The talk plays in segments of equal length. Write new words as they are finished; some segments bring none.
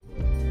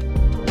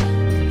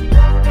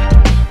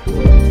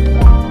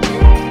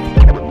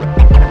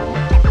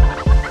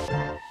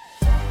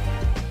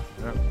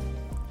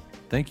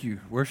Thank you,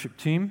 worship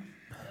team.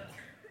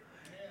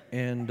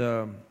 And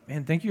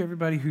thank you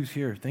everybody who's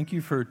here. Thank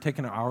you for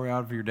taking an hour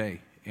out of your day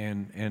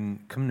and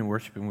coming and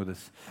worshiping with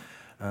us.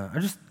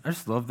 I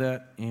just love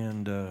that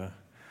and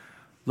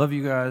love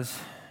you guys.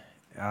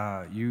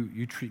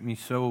 You treat me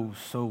so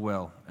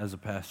well as a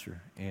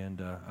pastor,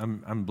 and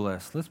I'm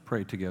blessed. Let's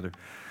pray together.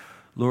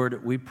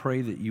 Lord, we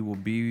pray that you will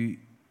be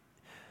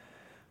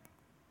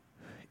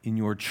in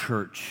your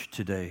church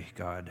today,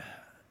 God.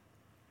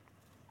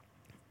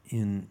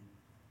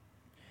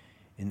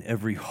 In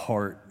every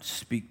heart,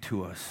 speak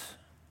to us.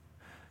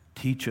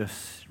 Teach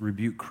us,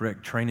 rebuke,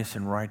 correct, train us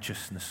in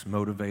righteousness,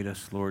 motivate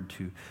us, Lord,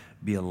 to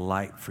be a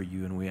light for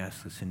you, and we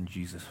ask this in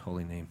Jesus'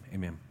 holy name.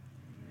 Amen.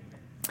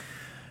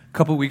 A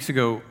couple weeks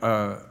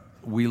ago,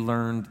 we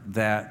learned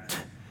that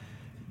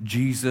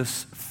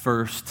Jesus'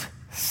 first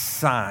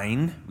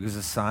sign, because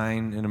a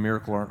sign and a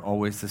miracle aren't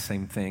always the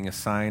same thing. A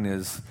sign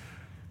is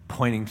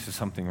pointing to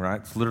something,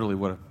 right? It's literally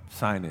what a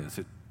sign is.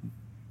 It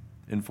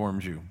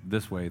informs you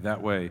this way,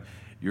 that way.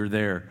 You're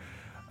there.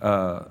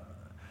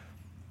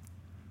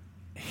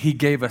 He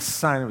gave a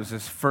sign. It was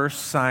his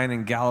first sign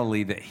in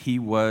Galilee that he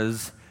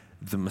was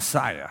the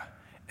Messiah.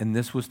 And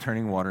this was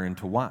turning water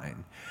into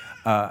wine.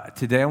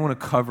 Today I want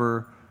to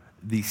cover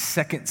the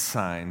second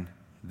sign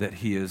that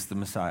he is the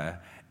Messiah.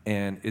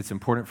 And it's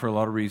important for a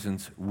lot of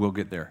reasons. We'll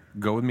get there.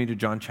 Go with me to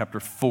John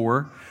chapter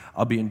 4.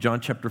 I'll be in John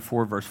chapter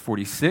 4, verse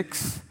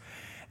 46.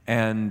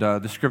 And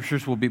the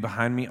scriptures will be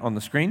behind me on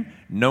the screen.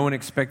 No one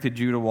expected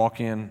you to walk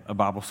in a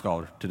Bible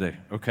scholar today,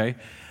 okay?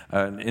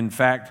 In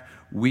fact,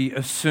 we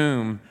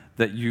assume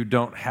that you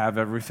don't have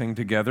everything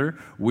together.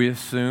 We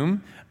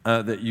assume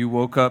that you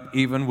woke up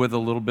even with a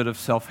little bit of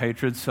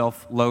self-hatred,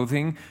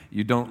 self-loathing.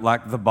 You don't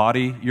like the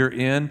body you're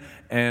in,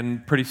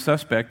 and pretty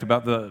suspect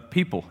about the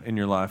people in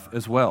your life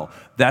as well.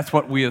 That's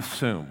what we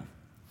assume.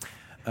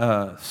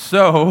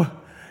 So,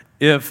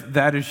 if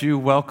that is you,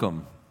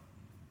 welcome.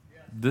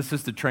 This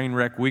is the train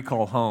wreck we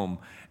call home,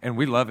 and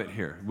we love it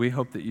here. We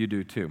hope that you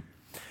do too.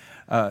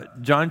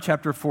 John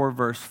chapter 4,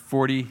 verse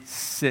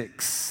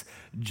 46.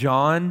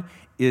 John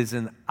is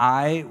an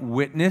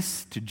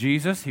eyewitness to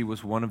Jesus. He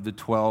was one of the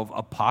 12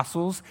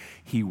 apostles.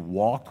 He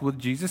walked with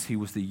Jesus. He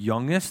was the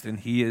youngest, and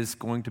he is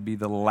going to be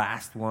the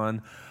last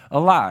one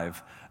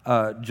alive.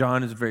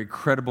 John is a very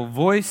credible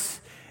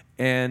voice,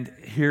 and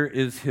here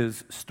is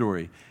his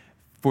story.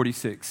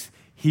 46.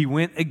 He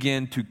went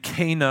again to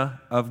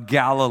Cana of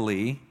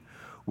Galilee,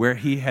 where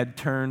he had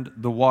turned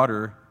the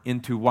water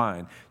into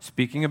wine.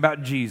 Speaking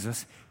about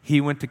Jesus,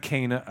 he went to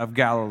Cana of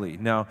Galilee.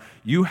 Now,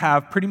 you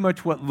have pretty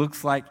much what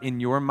looks like in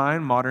your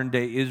mind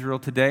modern-day Israel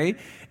today.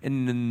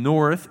 In the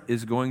north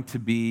is going to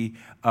be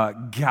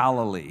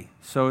Galilee.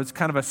 So it's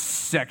kind of a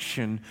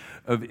section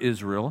of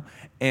Israel,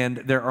 and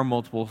there are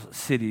multiple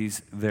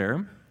cities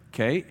there.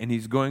 Okay, and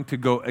he's going to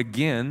go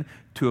again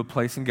to a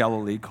place in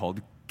Galilee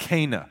called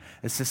Cana.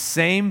 It's the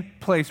same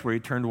place where he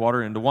turned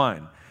water into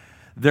wine.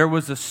 There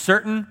was a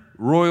certain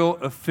royal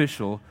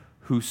official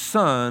whose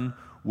son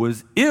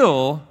was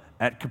ill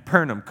at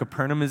Capernaum.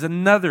 Capernaum is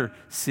another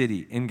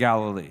city in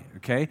Galilee,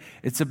 okay?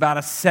 It's about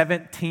a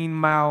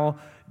 17-mile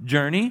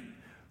journey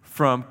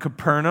from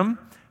Capernaum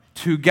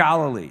to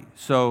Galilee.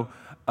 So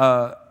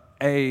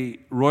a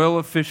royal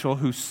official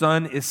whose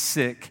son is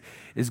sick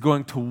is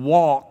going to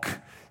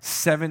walk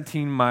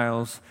 17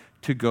 miles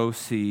to go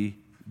see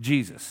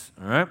Jesus,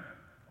 all right?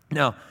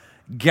 Now,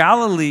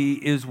 Galilee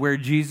is where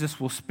Jesus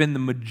will spend the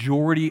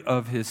majority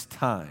of his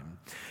time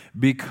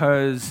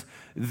because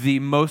the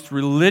most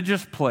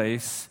religious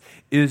place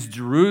is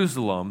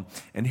Jerusalem.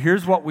 And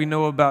here's what we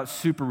know about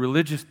super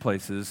religious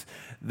places.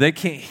 They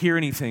can't hear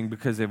anything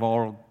because they've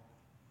all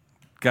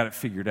got it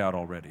figured out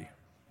already.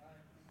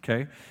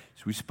 Okay?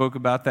 So we spoke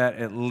about that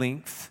at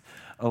length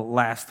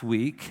last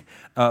week.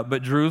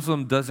 But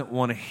Jerusalem doesn't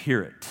want to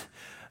hear it.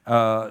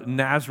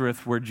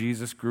 Nazareth, where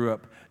Jesus grew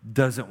up,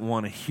 doesn't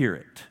want to hear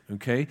it,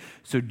 okay?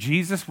 So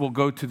Jesus will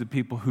go to the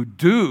people who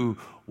do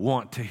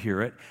want to hear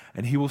it,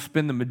 and he will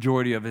spend the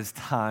majority of his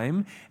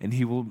time, and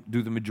he will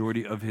do the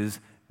majority of his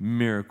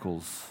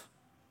miracles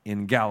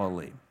in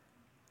Galilee,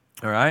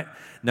 all right?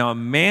 Now, a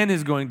man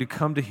is going to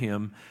come to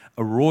him,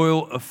 a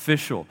royal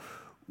official.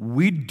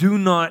 We do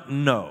not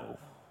know,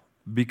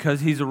 because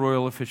he's a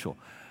royal official,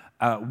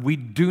 we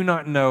do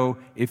not know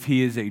if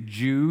he is a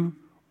Jew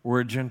or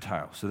a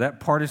Gentile. So that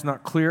part is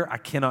not clear. I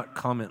cannot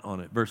comment on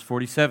it. Verse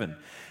 47.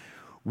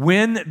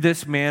 When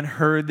this man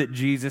heard that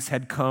Jesus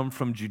had come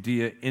from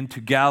Judea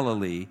into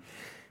Galilee,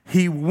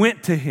 he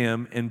went to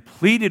him and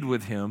pleaded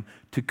with him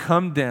to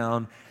come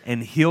down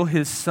and heal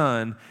his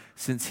son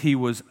since he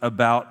was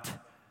about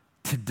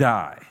to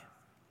die.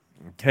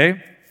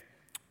 Okay?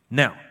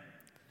 Now,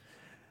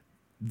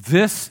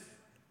 this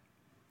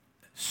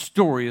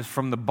story is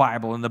from the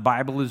Bible, and the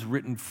Bible is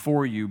written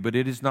for you, but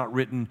it is not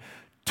written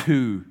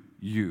to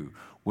you.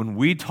 When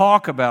we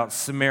talk about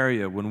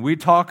Samaria, when we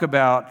talk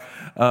about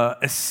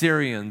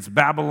Assyrians,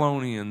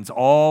 Babylonians,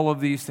 all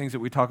of these things that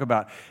we talk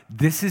about,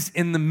 this is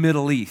in the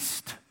Middle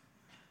East,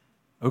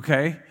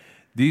 okay?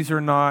 These are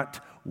not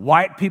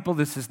white people.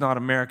 This is not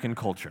American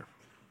culture.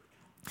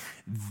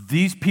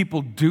 These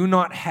people do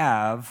not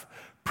have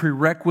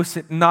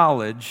prerequisite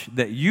knowledge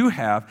that you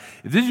have.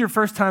 If this is your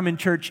first time in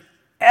church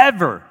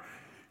ever,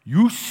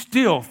 you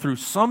still, through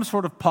some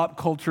sort of pop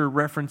culture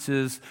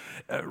references,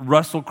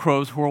 Russell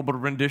Crowe's horrible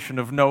rendition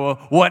of Noah,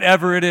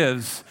 whatever it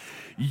is,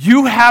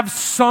 you have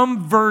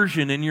some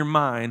version in your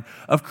mind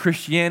of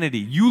Christianity.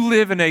 You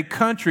live in a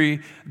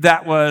country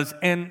that was,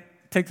 and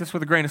take this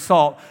with a grain of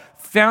salt,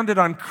 founded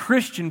on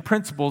Christian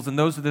principles, and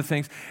those are the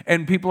things.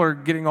 And people are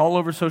getting all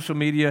over social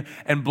media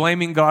and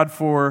blaming God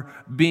for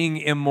being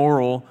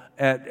immoral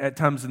at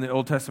times in the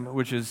Old Testament,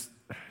 which is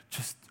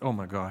just, oh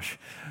my gosh.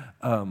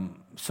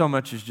 So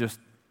much is just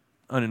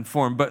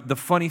uninformed. But the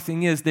funny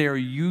thing is, they are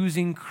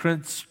using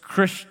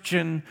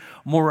Christian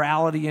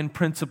morality and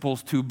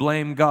principles to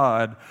blame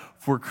God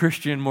for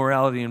Christian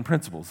morality and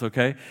principles,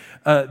 okay?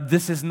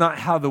 This is not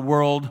how the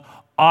world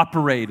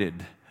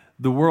operated.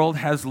 The world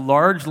has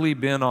largely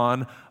been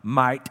on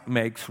might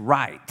makes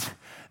right.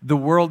 The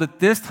world at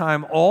this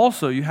time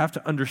also, you have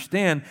to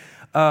understand,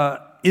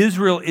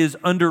 Israel is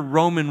under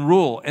Roman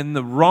rule, and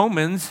the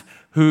Romans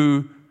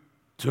who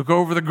took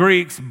over the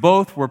Greeks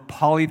both were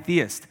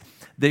polytheists.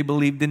 They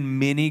believed in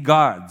many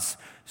gods.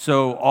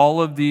 So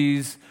all of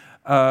these,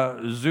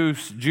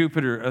 Zeus,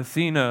 Jupiter,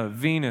 Athena,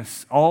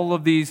 Venus, all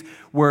of these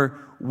were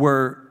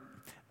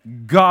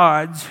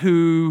gods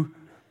who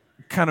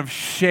kind of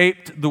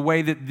shaped the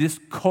way that this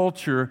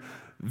culture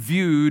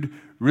viewed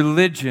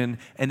religion.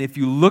 And if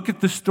you look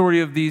at the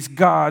story of these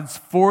gods,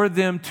 for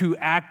them to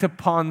act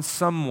upon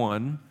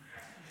someone,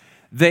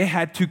 they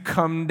had to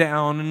come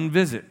down and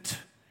visit,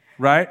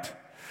 right?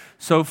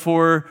 So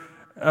for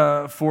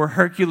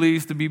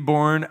Hercules to be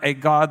born, a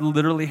god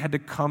literally had to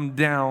come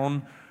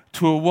down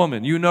to a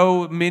woman. You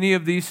know many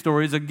of these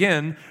stories,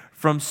 again,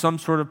 from some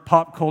sort of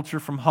pop culture,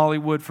 from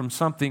Hollywood, from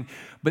something,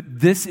 but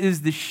this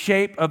is the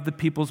shape of the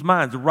people's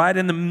minds. Right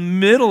in the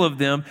middle of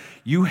them,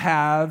 you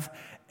have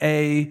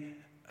a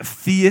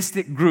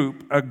theistic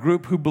group, a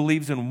group who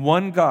believes in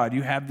one God.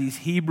 You have these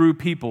Hebrew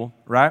people,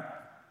 right?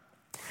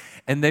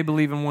 And they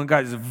believe in one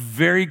God. It's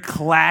very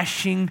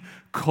clashing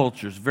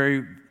cultures,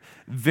 very,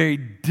 very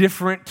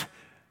different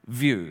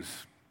views.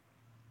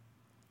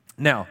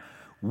 Now,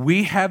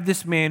 we have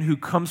this man who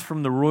comes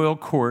from the royal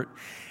court,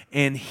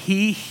 and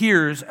he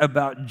hears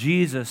about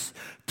Jesus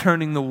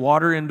turning the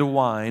water into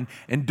wine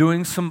and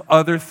doing some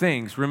other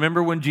things.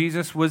 Remember when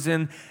Jesus was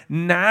in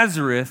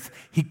Nazareth,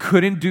 he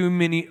wouldn't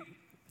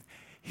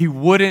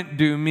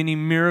do many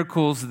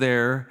miracles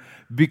there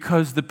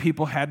because the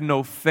people had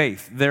no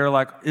faith. They're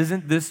like,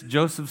 isn't this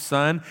Joseph's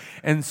son?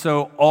 And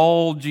so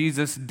all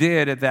Jesus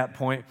did at that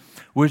point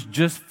was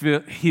just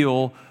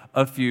heal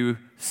a few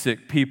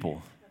sick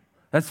people.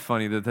 That's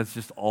funny that that's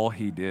just all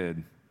he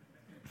did,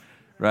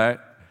 right?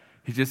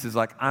 He just is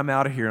like, I'm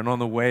out of here. And on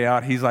the way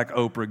out, he's like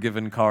Oprah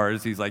giving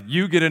cars. He's like,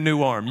 you get a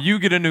new arm, you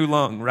get a new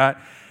lung, right?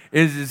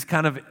 It is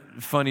kind of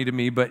funny to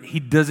me, but he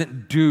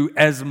doesn't do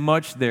as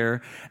much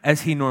there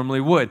as he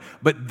normally would.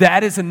 But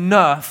that is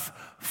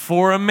enough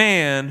for a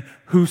man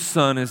whose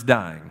son is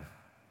dying.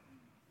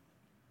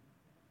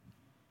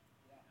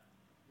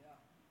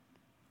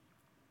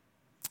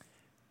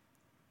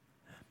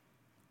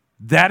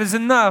 That is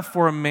enough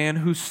for a man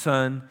whose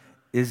son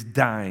is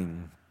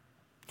dying.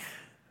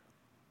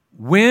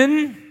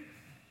 When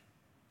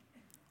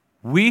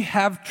we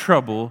have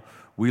trouble,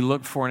 we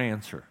look for an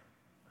answer.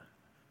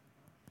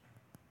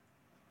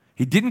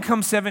 He didn't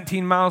come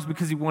 17 miles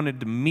because he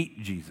wanted to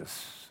meet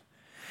Jesus.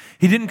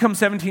 He didn't come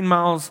 17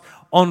 miles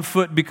on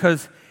foot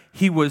because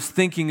he was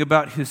thinking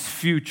about his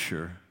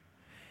future.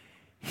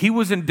 He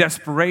was in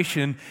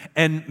desperation,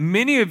 and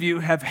many of you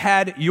have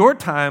had your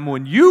time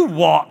when you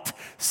walked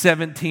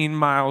 17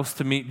 miles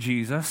to meet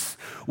Jesus,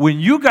 when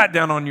you got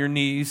down on your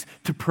knees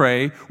to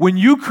pray, when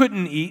you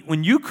couldn't eat,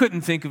 when you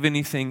couldn't think of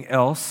anything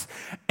else,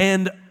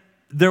 and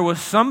there was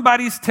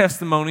somebody's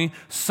testimony,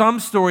 some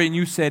story, and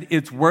you said,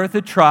 it's worth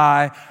a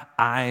try,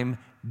 I'm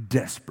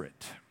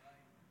desperate.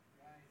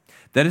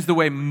 That is the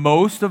way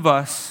most of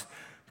us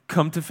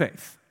come to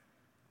faith.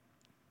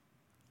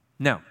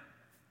 Now,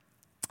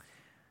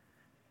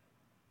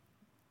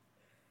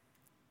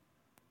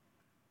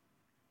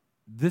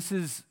 this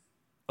is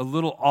a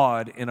little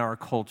odd in our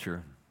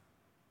culture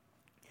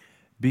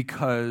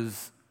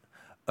because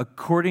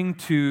according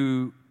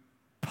to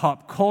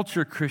pop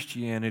culture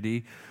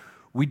Christianity,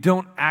 we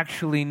don't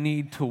actually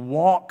need to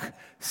walk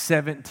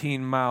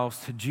 17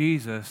 miles to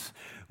Jesus.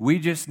 We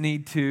just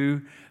need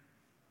to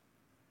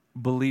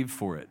believe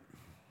for it.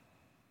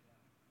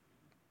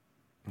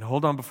 And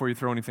hold on before you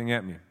throw anything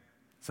at me,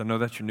 because I know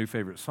that's your new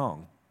favorite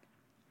song.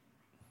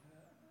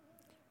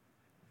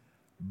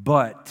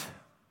 But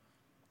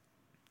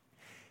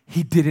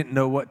he didn't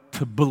know what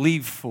to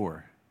believe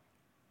for.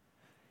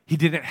 He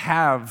didn't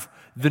have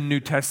the New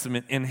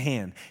Testament in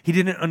hand. He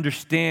didn't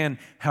understand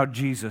how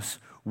Jesus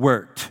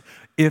worked.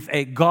 If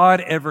a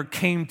God ever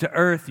came to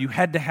earth, you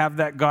had to have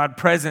that God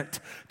present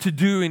to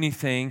do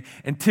anything.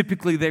 And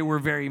typically they were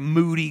very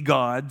moody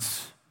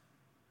gods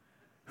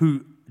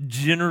who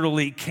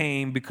generally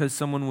came because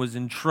someone was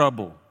in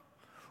trouble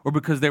or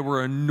because they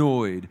were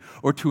annoyed,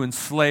 or to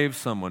enslave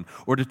someone,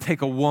 or to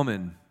take a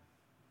woman.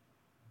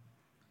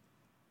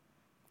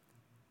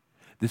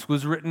 This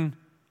was written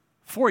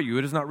for you.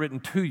 It is not written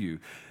to you.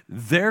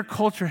 Their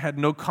culture had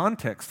no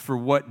context for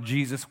what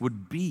Jesus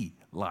would be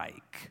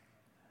like.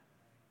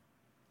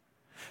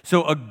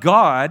 So a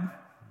God,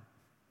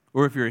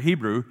 or if you're a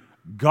Hebrew,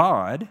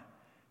 God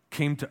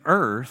came to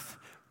earth.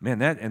 Man,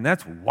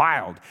 that's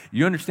wild.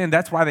 You understand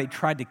that's why they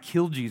tried to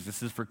kill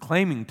Jesus, is for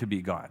claiming to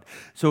be God.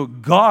 So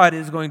God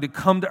is going to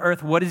come to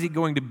earth. What is he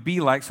going to be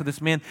like? So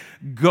this man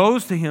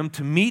goes to him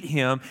to meet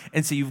him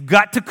and say, you've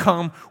got to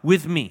come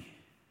with me.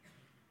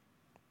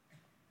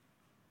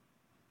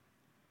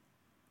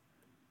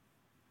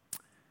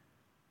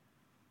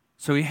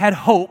 So he had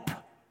hope.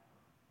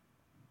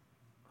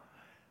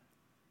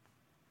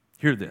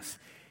 Hear this.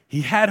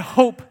 He had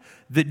hope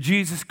that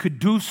Jesus could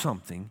do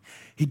something.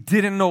 He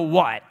didn't know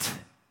what.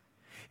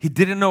 He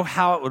didn't know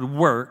how it would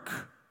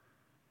work.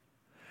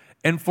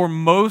 And for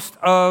most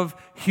of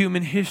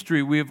human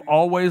history, we have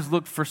always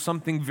looked for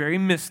something very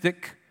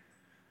mystic.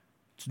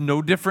 It's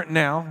no different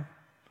now.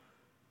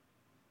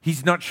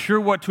 He's not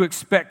sure what to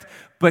expect,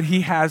 but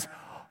he has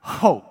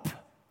hope.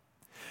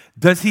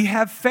 Does he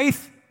have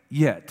faith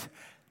yet?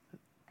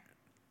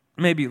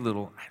 Maybe a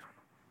little.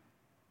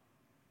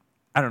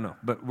 I don't know.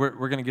 But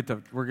we're going to get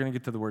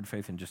to the word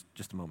faith in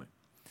just a moment.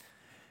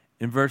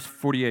 In verse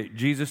 48,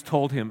 Jesus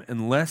told him,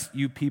 unless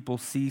you people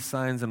see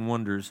signs and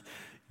wonders,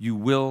 you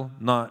will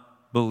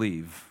not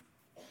believe.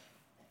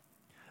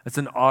 That's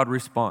an odd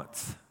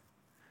response.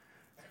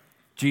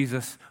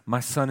 Jesus, my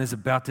son is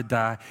about to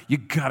die. You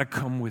got to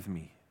come with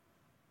me.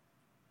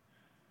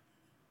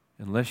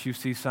 Unless you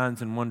see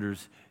signs and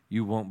wonders,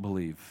 you won't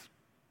believe.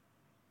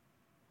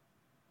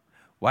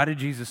 Why did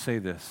Jesus say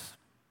this?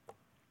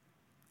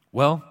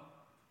 Well,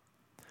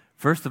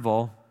 first of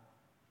all,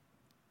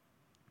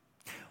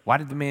 why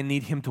did the man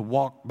need him to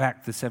walk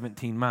back the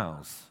 17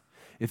 miles?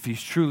 If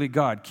he's truly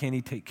God, can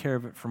he take care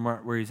of it from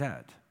where he's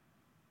at?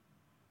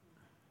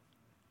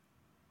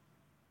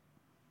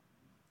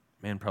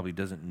 Man probably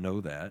doesn't know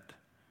that.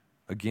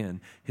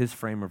 Again, his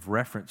frame of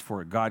reference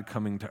for a God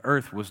coming to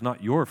earth was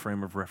not your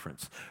frame of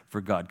reference for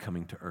God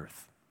coming to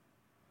earth.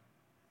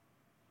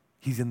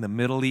 He's in the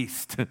Middle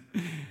East.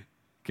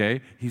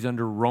 Okay? He's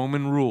under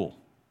Roman rule.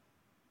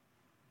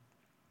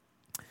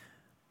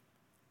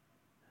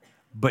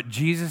 But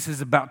Jesus is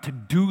about to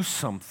do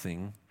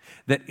something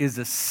that is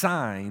a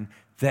sign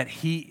that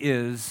he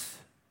is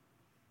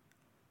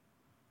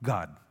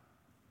God.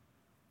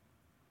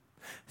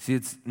 See,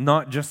 it's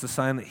not just a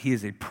sign that he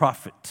is a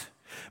prophet.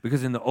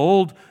 Because in the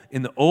Old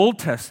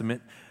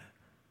Testament,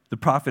 the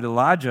prophet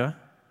Elijah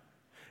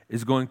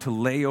is going to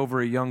lay over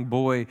a young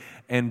boy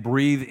and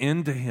breathe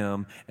into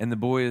him, and the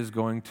boy is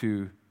going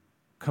to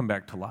come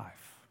back to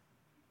life.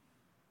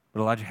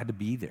 But Elijah had to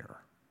be there.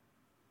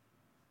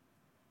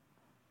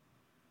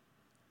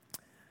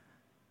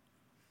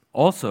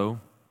 Also,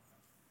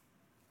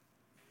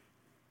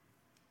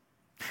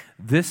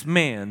 this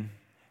man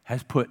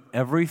has put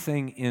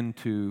everything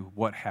into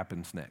what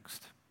happens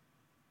next.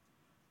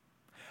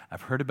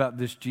 I've heard about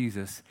this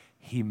Jesus.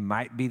 He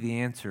might be the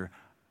answer.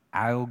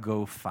 I'll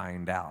go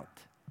find out.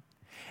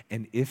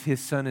 And if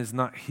his son is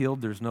not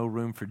healed, there's no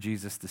room for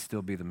Jesus to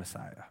still be the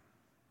Messiah.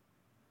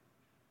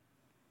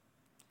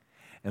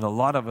 And a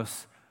lot of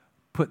us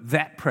put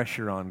that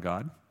pressure on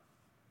God,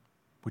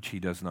 which he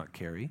does not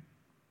carry.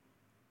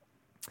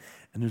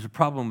 And there's a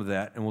problem with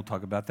that, and we'll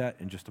talk about that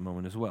in just a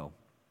moment as well.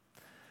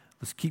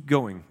 Let's keep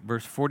going.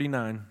 Verse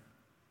 49.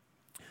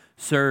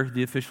 Sir,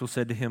 the official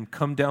said to him,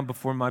 come down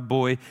before my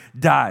boy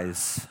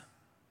dies.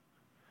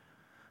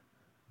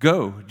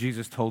 Go,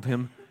 Jesus told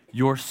him,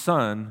 your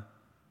son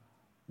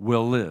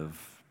will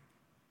live.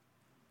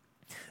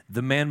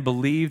 The man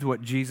believed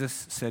what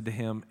Jesus said to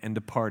him and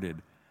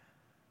departed.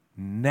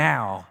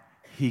 Now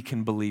he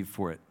can believe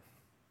for it.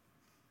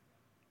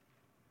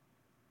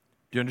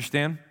 Do you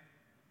understand?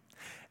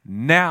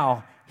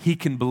 Now he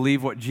can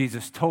believe what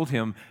Jesus told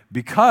him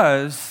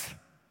because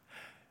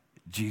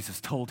Jesus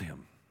told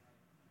him.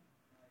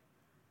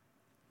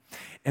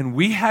 And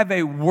we have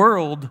a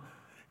world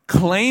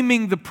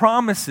claiming the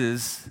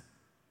promises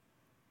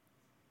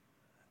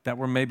that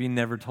were maybe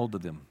never told to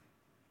them.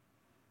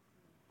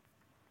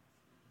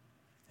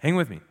 Hang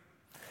with me.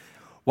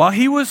 While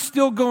he was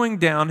still going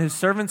down, his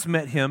servants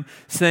met him,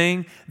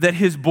 saying that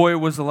his boy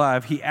was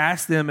alive. He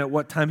asked them at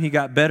what time he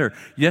got better.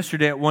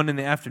 Yesterday at 1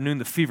 p.m,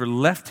 the fever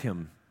left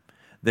him,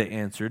 they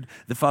answered.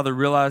 The father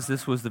realized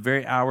this was the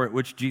very hour at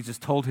which Jesus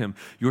told him,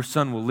 your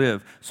son will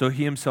live. So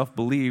he himself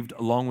believed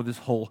along with his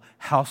whole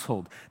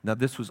household. Now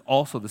this was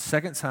also the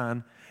second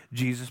sign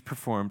Jesus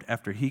performed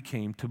after he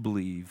came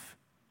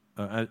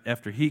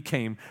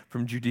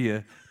from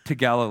Judea to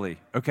Galilee.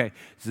 Okay,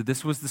 so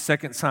this was the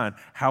second sign.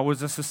 How was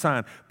this a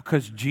sign?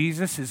 Because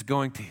Jesus is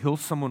going to heal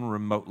someone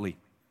remotely.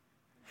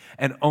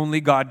 And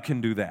only God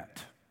can do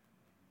that.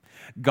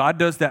 God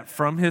does that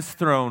from his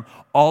throne.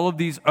 All of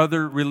these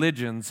other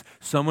religions,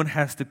 someone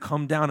has to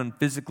come down and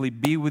physically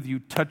be with you,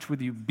 touch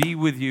with you, be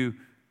with you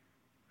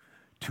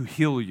to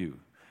heal you,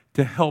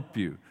 to help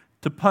you,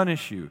 to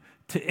punish you,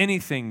 to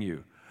anything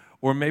you.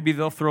 Or maybe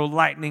they'll throw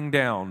lightning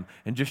down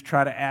and just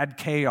try to add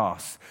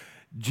chaos.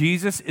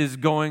 Jesus is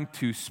going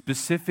to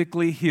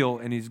specifically heal,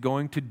 and he's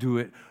going to do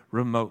it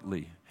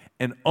remotely.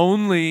 And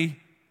only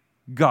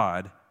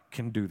God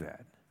can do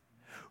that.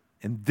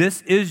 And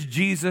this is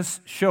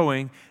Jesus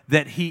showing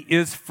that he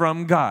is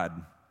from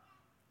God.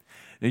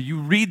 Now you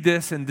read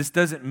this, and this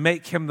doesn't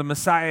make him the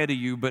Messiah to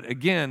you, but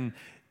again,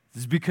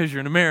 this is because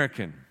you're an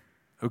American,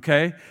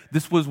 okay?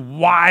 This was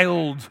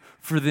wild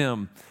for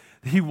them.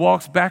 He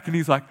walks back and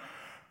he's like,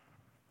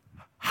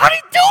 how did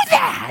he do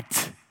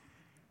that?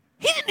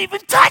 He didn't even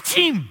touch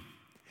him.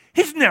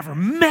 He's never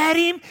met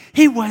him.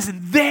 He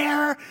wasn't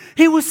there.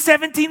 He was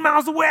 17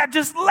 miles away. I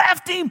just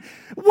left him.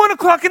 1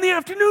 o'clock in the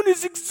afternoon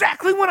is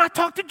exactly when I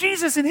talked to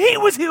Jesus, and he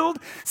was healed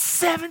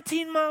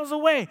 17 miles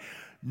away.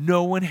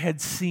 No one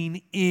had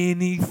seen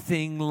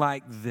anything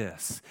like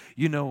this.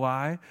 You know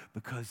why?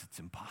 Because it's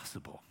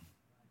impossible.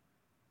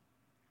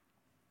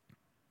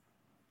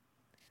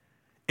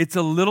 It's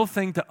a little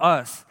thing to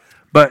us,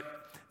 but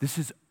this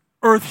is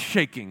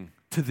earth-shaking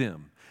to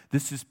them.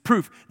 This is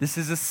proof. This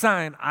is a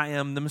sign I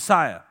am the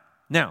Messiah.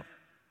 Now,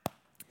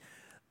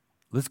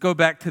 let's go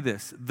back to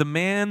this. The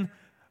man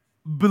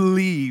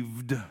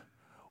believed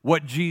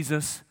what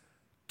Jesus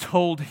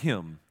told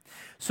him.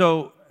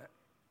 So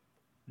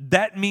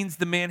that means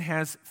the man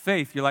has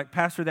faith. You're like,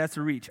 Pastor, that's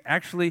a reach.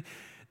 Actually,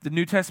 the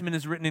New Testament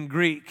is written in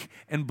Greek,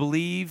 and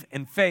believe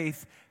and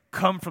faith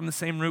come from the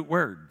same root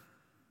word.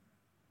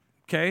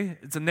 Okay?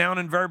 It's a noun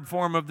and verb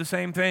form of the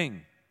same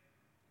thing.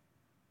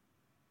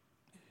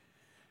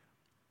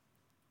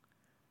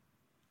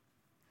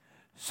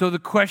 So the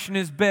question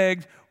is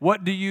begged,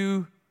 what do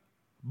you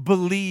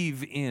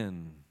believe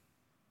in?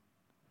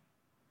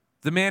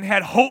 The man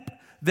had hope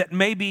that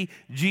maybe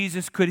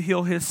Jesus could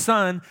heal his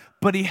son,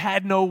 but he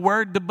had no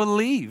word to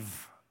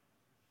believe.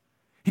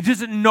 He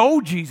doesn't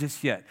know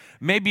Jesus yet.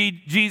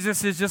 Maybe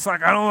Jesus is just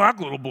like, I don't like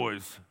little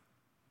boys.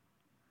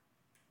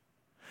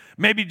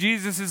 Maybe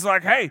Jesus is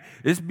like, hey,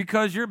 it's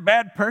because you're a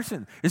bad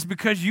person. It's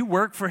because you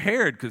work for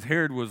Herod, because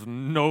Herod was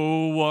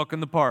no walk in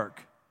the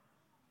park.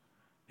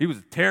 He was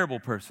a terrible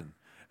person.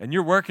 And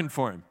you're working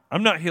for him.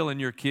 I'm not healing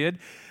your kid.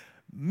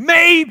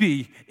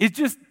 Maybe it's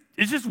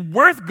just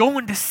worth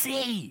going to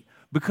see,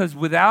 because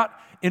without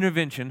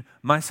intervention,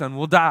 my son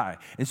will die.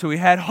 And so he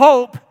had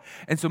hope.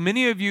 And so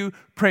many of you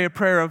pray a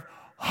prayer of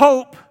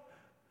hope.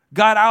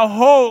 God, I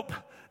hope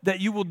that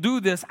you will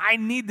do this. I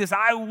need this.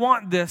 I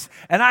want this.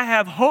 And I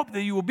have hope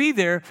that you will be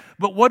there.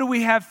 But what do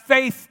we have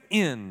faith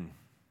in?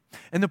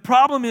 And the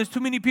problem is, too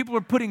many people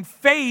are putting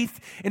faith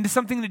into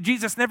something that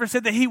Jesus never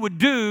said that he would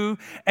do,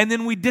 and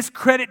then we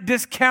discredit,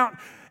 discount,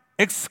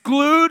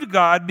 exclude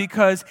God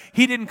because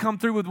he didn't come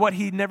through with what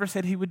he never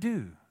said he would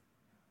do.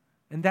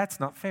 And that's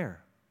not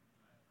fair.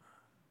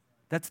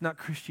 That's not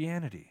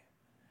Christianity.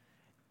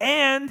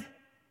 And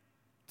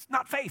it's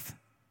not faith.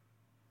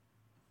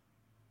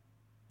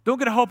 Don't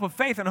get a hope of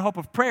faith and a hope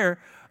of prayer.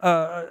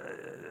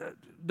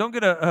 Don't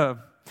get a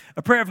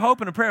prayer of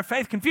hope and a prayer of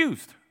faith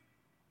confused.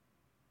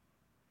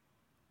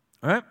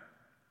 All right?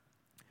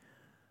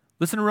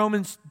 Listen to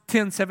Romans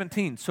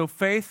 10:17. So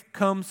faith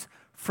comes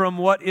from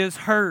what is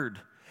heard,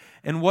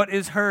 and what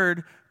is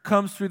heard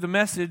comes through the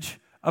message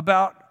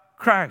about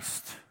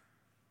Christ.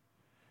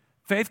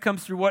 Faith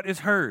comes through what is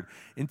heard.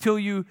 Until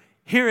you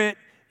hear it,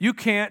 you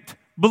can't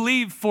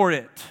believe for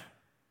it. Does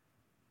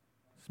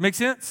this make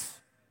sense?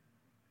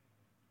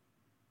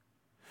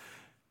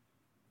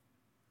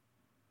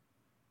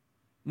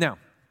 Now,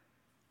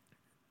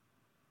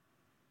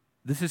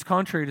 this is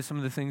contrary to some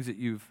of the things that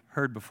you've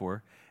heard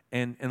before.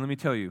 And let me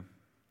tell you,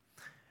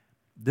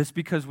 this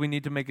because we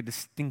need to make a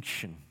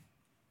distinction.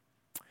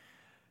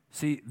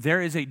 See,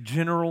 there is a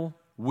general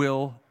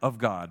will of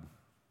God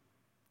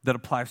that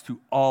applies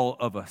to all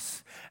of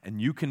us, and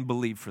you can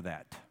believe for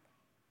that.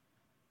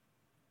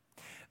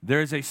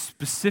 There is a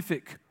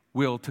specific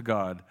will to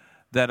God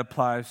that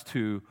applies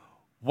to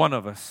one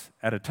of us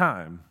at a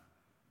time,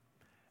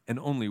 and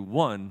only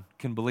one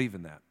can believe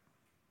in that.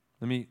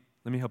 Let me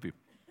help you.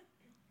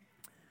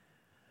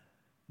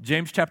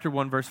 James chapter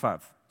 1, verse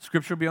 5.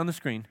 Scripture will be on the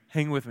screen.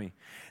 Hang with me.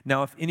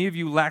 Now, if any of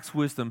you lacks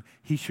wisdom,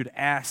 he should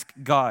ask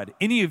God.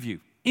 Any of you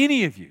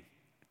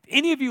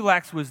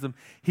lacks wisdom,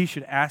 he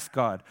should ask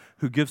God,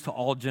 who gives to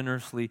all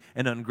generously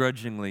and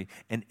ungrudgingly,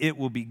 and it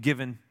will be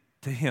given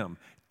to him.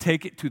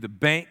 Take it to the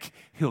bank.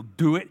 He'll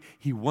do it.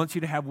 He wants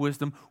you to have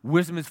wisdom.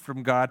 Wisdom is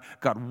from God.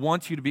 God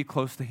wants you to be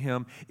close to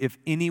him. If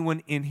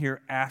anyone in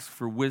here asks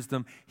for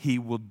wisdom, he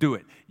will do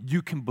it.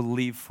 You can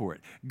believe for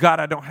it. God,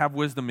 I don't have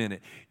wisdom in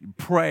it.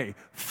 Pray,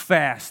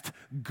 fast,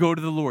 go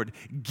to the Lord.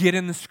 Get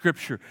in the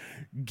scripture.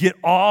 Get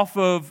off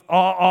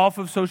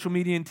of social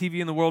media and TV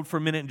in the world for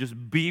a minute and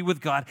just be with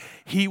God.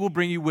 He will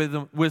bring you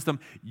wisdom.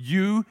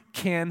 You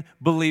can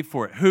believe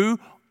for it. Who?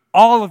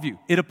 All of you.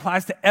 It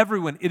applies to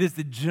everyone. It is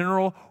the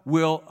general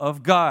will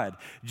of God.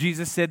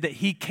 Jesus said that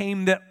he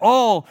came that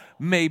all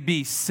may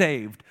be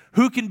saved.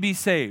 Who can be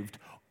saved?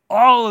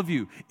 All of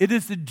you. It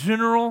is the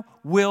general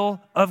will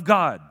of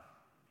God.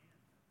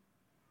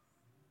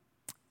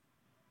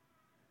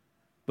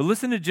 But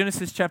listen to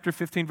Genesis chapter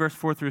 15, verse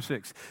 4 through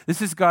 6.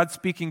 This is God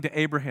speaking to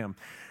Abraham.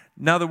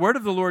 Now the word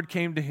of the Lord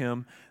came to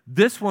him,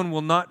 this one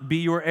will not be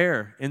your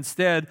heir.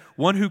 Instead,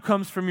 one who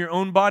comes from your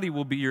own body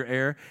will be your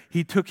heir.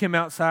 He took him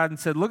outside and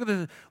said, look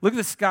at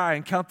the sky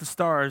and count the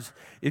stars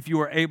if you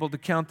are able to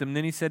count them.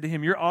 Then he said to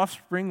him, your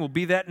offspring will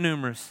be that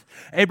numerous.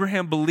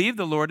 Abraham believed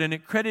the Lord, and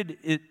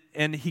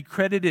he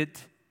credited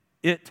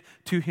it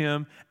to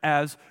him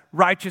as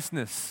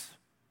righteousness.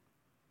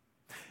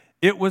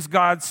 It was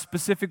God's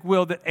specific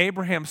will that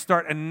Abraham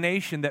start a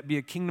nation that be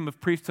a kingdom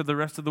of priests to the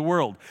rest of the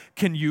world.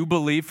 Can you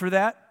believe for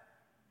that?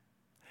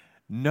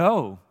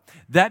 No,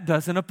 that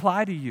doesn't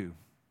apply to you.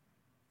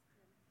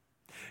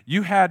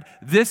 You had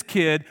this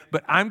kid,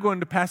 but I'm going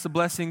to pass a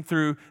blessing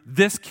through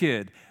this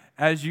kid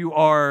as you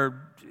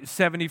are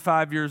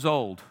 75 years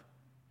old.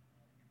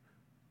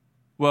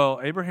 Well,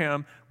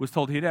 Abraham was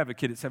told he'd have a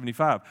kid at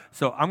 75,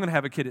 so I'm going to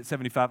have a kid at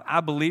 75.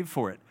 I believe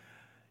for it.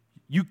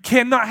 You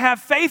cannot have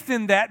faith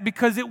in that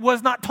because it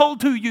was not told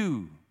to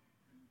you.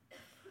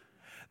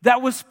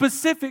 That was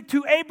specific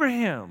to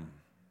Abraham.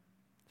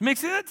 Make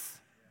sense?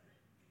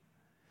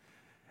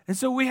 And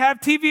so we have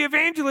TV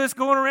evangelists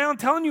going around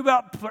telling you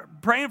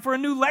about praying for a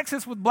new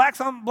Lexus with black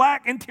on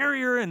black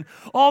interior and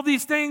all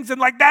these things.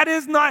 And like, that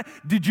is not,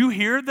 did you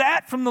hear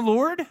that from the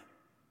Lord?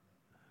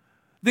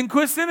 Then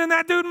quit sending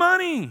that dude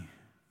money.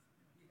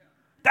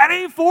 That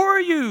ain't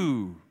for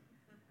you.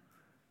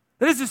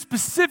 That is a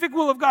specific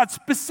will of God,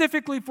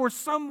 specifically for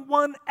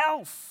someone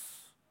else.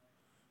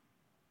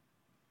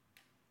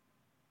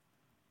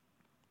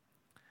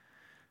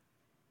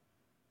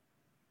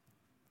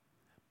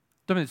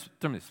 Tell me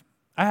this.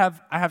 I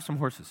have some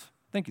horses.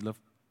 Thank you, love.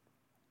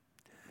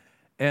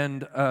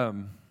 And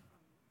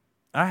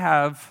I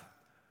have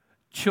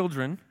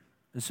children,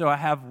 and so I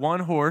have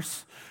one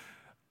horse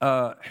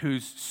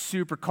who's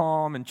super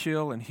calm and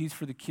chill, and he's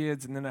for the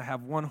kids. And then I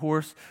have one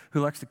horse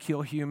who likes to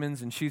kill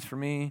humans, and she's for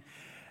me.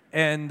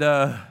 And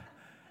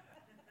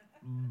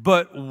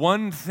but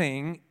one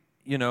thing,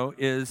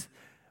 is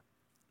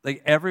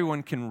like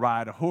everyone can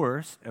ride a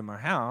horse at my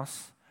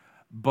house,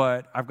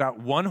 but I've got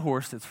one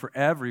horse that's for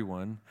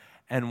everyone,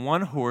 and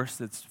one horse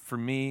that's for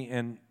me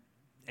and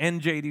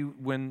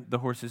JD when the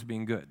horse is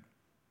being good.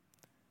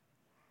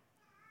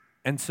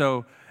 And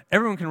so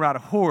everyone can ride a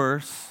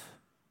horse,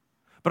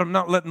 but I'm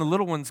not letting the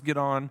little ones get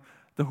on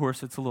the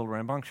horse that's a little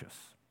rambunctious,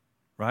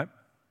 right?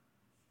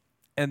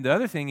 And the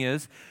other thing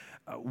is,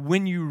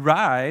 when you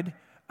ride,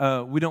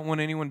 we don't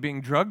want anyone being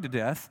drugged to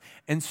death,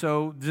 and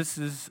so this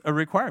is a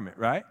requirement,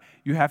 right?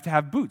 You have to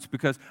have boots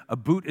because a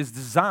boot is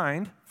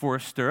designed for a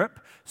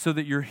stirrup so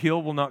that your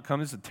heel will not come.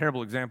 This is a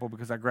terrible example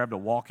because I grabbed a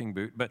walking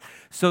boot, but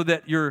so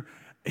that your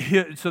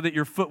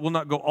foot will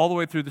not go all the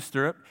way through the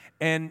stirrup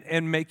and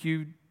make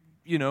you,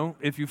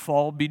 if you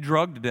fall, be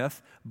drugged to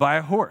death by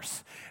a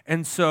horse.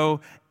 And so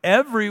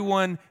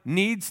everyone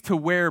needs to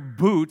wear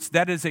boots.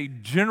 That is a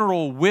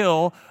general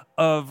will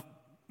of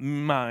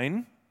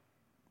mine.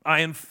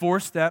 I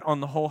enforce that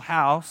on the whole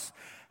house.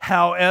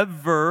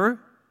 However,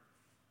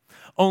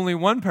 only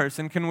one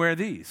person can wear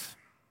these.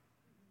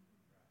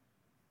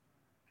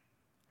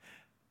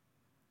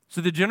 So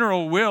the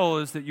general will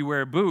is that you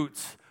wear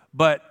boots,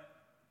 but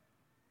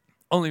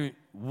only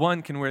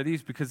one can wear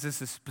these because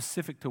this is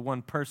specific to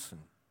one person.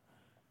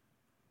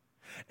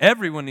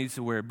 Everyone needs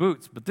to wear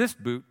boots, but this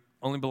boot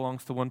only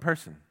belongs to one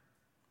person.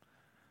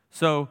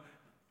 So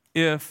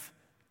if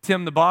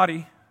Tim the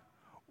Body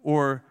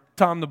or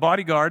Tom the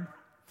Bodyguard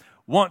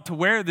want to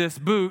wear this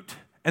boot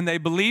and they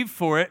believe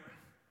for it,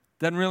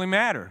 doesn't really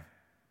matter.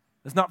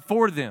 It's not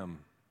for them.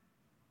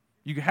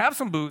 You can have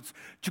some boots,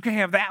 but you can't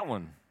have that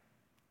one.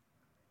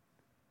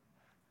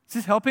 Is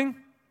this helping?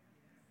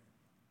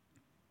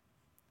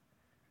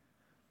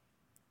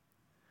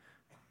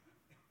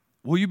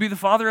 Will you be the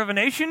father of a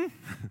nation?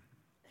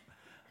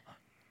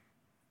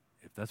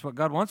 If that's what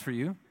God wants for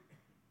you.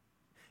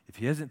 If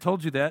He hasn't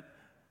told you that,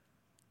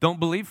 don't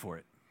believe for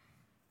it.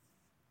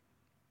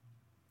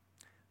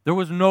 There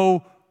was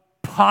no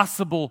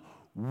possible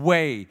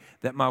way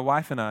that my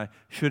wife and I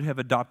should have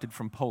adopted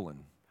from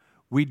Poland.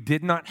 We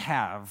did not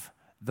have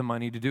the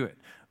money to do it.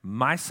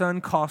 My son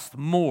cost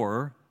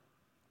more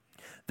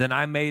than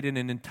I made in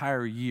an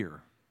entire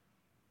year.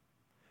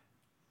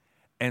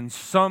 And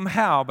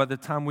somehow, by the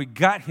time we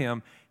got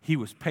him, he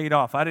was paid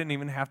off. I didn't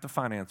even have to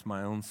finance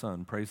my own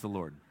son. Praise the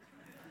Lord.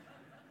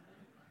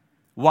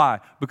 Why?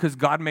 Because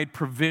God made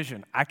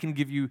provision. I can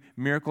give you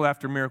miracle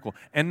after miracle.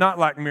 And not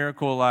like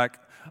miracle like,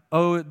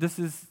 oh,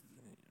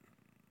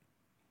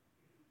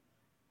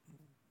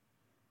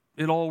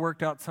 it all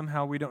worked out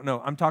somehow, we don't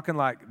know. I'm talking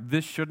like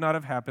this should not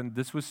have happened.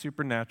 This was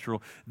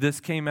supernatural. This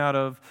came out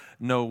of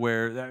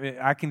nowhere.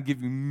 I can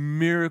give you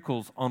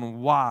miracles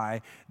on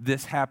why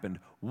this happened.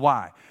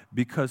 Why?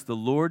 Because the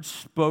Lord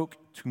spoke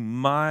to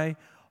my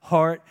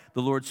heart.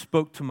 The Lord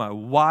spoke to my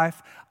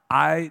wife.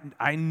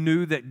 I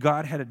knew that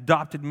God had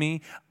adopted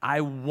me.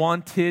 I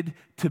wanted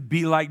to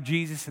be like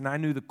Jesus, and I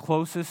knew the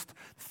closest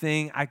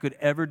thing I could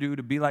ever do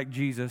to be like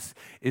Jesus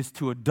is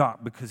to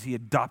adopt, because he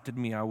adopted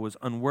me. I was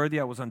unworthy.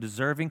 I was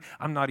undeserving.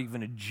 I'm not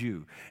even a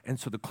Jew. And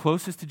so the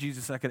closest to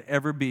Jesus I could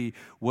ever be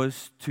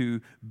was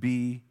to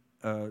be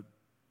a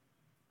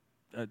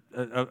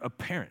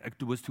parent.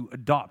 It was to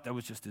adopt. That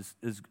was just as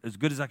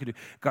good as I could do.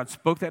 God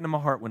spoke that into my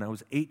heart when I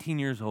was 18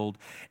 years old,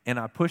 and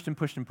I pushed and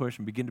pushed and pushed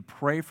and began to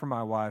pray for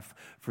my wife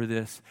for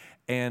this,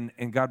 and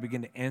God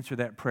began to answer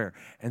that prayer.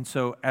 And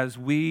so as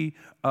we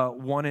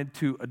wanted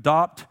to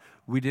adopt,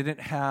 we didn't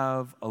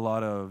have a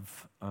lot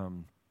of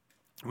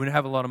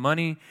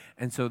money,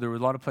 and so there were a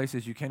lot of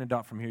places you can't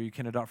adopt from here, you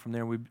can't adopt from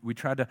there. We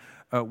tried to,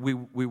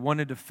 we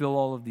wanted to fill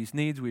all of these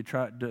needs. We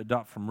tried to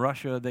adopt from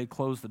Russia. They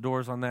closed the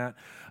doors on that.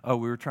 We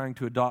were trying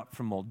to adopt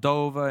from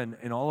Moldova,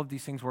 and all of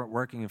these things weren't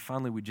working, and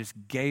finally we just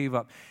gave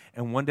up.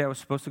 And one day I was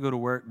supposed to go to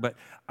work, but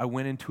I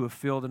went into a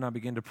field and I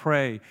began to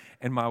pray,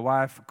 and my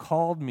wife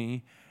called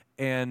me,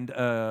 and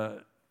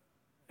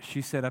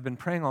she said, "I've been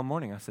praying all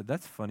morning." I said,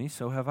 "That's funny,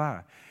 so have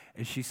I."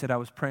 And she said, "I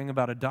was praying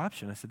about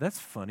adoption." I said, "That's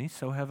funny,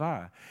 so have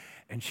I."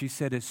 And she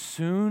said, as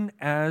soon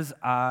as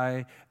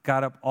I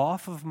got up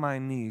off of my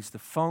knees, the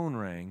phone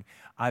rang.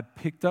 I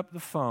picked up the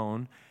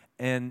phone,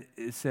 and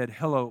it said,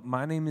 "Hello,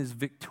 my name is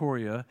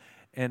Victoria,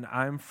 and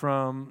I'm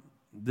from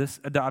this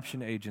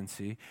adoption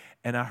agency,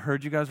 and I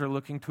heard you guys are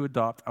looking to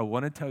adopt. I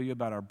want to tell you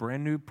about our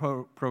brand new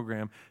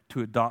program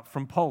to adopt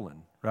from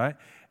Poland," right?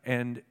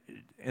 And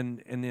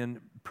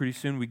then pretty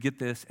soon we get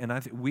this, and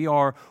we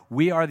are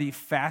the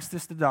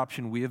fastest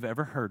adoption we have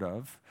ever heard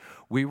of.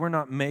 We were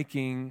not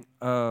making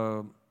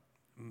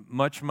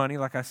much money.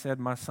 Like I said,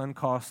 my son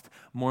cost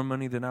more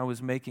money than I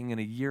was making in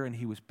a year, and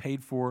he was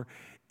paid for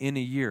in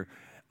a year.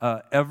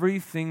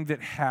 Everything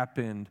that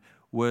happened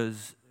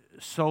was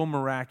so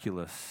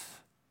miraculous.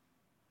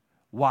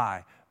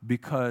 Why?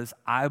 Because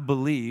I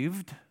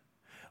believed,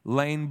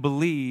 Lane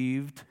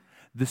believed,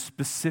 the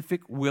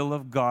specific will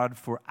of God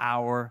for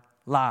our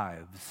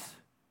lives.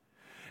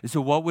 And so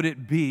what would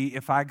it be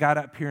if I got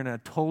up here and I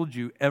told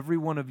you every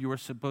one of you are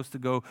supposed to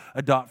go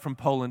adopt from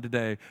Poland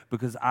today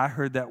because I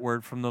heard that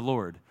word from the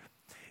Lord?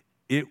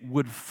 It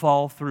would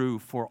fall through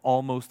for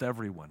almost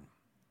everyone.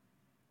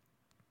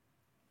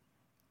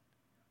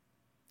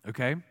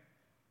 Okay?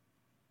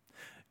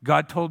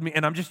 God told me,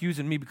 and I'm just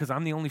using me because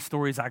I'm the only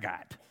stories I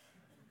got.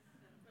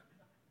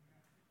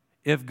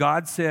 If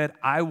God said,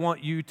 "I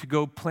want you to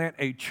go plant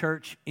a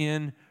church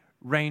in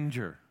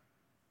Ranger,"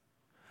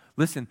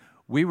 listen,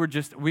 we were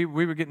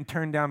getting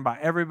turned down by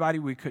everybody.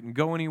 We couldn't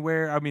go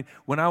anywhere. I mean,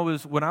 when I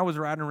was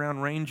riding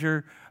around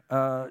Ranger,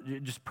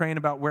 just praying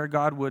about where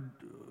God would,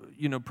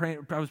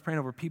 I was praying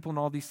over people and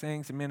all these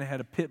things. And man, I had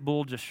a pit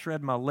bull just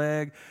shred my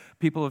leg.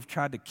 People have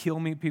tried to kill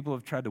me. People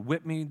have tried to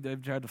whip me.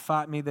 They've tried to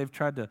fight me. They've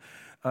tried to.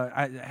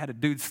 I had a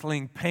dude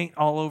sling paint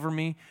all over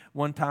me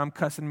one time,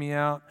 cussing me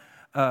out.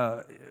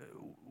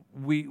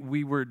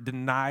 We were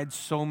denied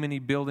so many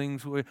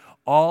buildings.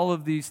 All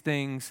of these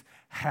things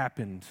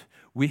happened.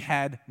 We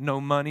had no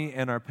money,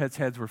 and our pets'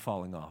 heads were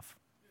falling off.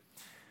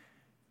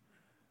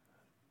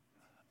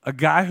 A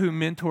guy who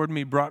mentored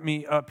me brought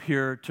me up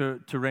here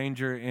to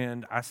Ranger,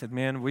 and I said,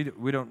 "Man, we've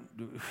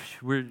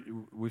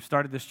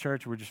started this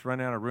church. We're just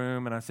running out of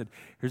room." And I said,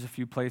 "Here's a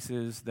few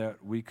places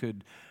that we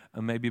could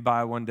maybe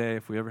buy one day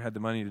if we ever had the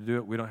money to do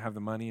it. We don't have the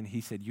money." And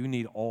he said, "You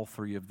need all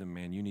three of them,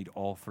 man. You need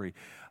all three."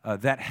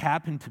 That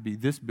happened to be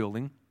this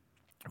building,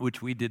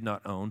 which we did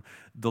not own,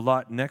 the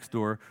lot next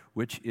door,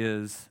 which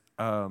is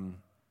our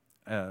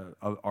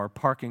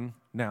parking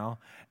now,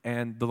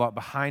 and the lot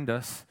behind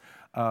us,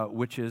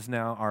 which is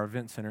now our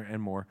event center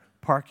and more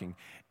parking.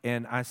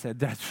 And I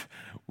said,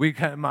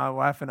 my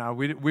wife and I,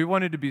 we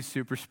wanted to be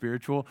super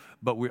spiritual,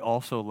 but we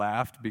also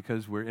laughed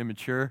because we're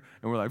immature,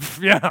 and we're like,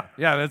 yeah,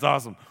 that's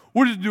awesome.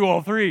 We'll just do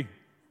all three.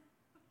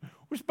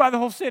 We'll just buy the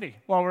whole city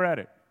while we're at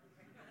it.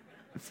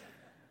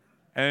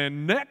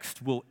 And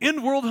next, we'll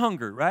end world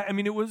hunger, right? I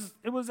mean, it was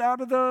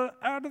out of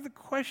the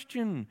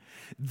question.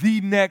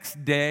 The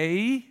next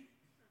day,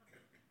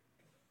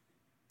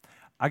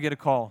 I get a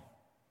call.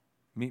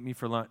 Meet me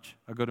for lunch.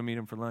 I go to meet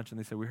him for lunch, and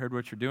they said, "We heard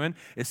what you're doing.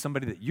 It's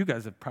somebody that you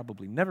guys have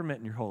probably never met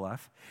in your whole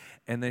life."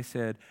 And they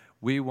said,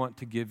 "We want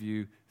to give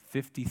you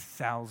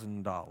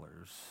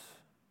 $50,000.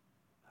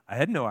 I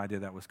had no idea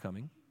that was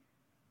coming.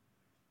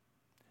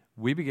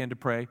 We began to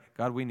pray,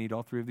 "God, we need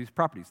all three of these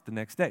properties," the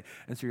next day.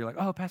 And so you're like,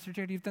 "Oh, Pastor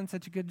Jared, you've done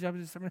such a good job."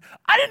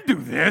 I didn't do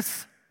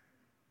this.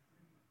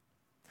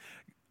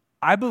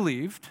 I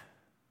believed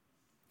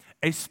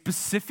a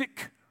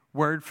specific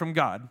word from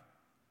God.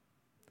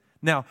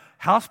 Now,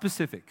 how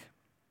specific?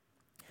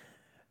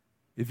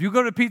 If you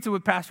go to pizza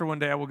with Pastor one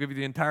day, I will give you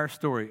the entire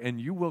story,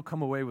 and you will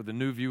come away with a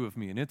new view of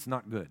me, and it's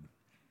not good.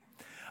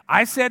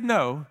 I said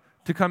no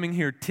to coming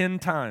here 10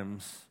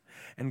 times,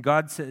 and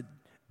God said,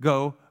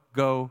 "Go,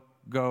 go,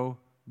 go,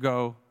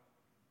 go."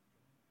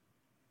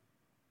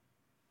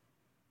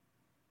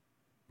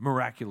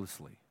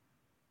 Miraculously.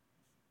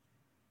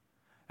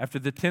 After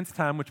the 10th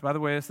time, which, by the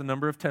way, is the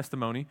number of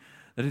testimony,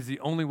 That is the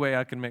only way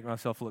I can make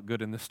myself look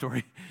good in this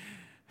story.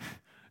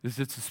 It's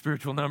a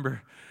spiritual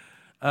number.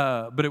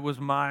 But it was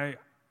I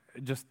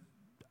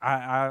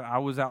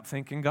was out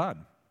thinking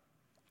God.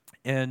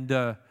 And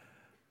it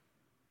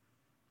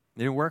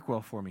didn't work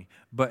well for me.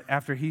 But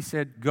after he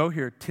said, go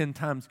here 10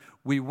 times,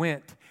 we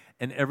went,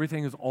 and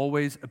everything has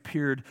always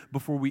appeared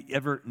before we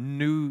ever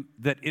knew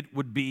that it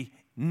would be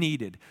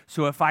needed.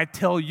 So if I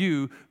tell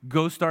you,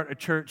 go start a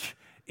church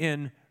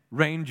in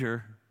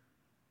Ranger,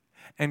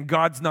 and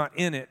God's not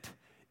in it,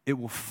 it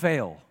will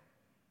fail.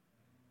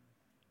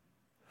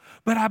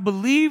 But I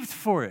believed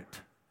for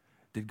it.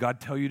 Did God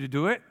tell you to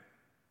do it?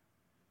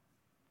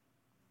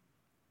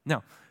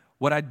 Now,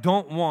 what I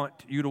don't want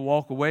you to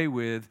walk away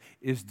with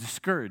is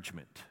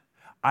discouragement.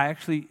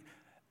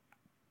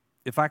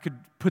 If I could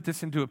put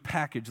this into a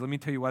package, let me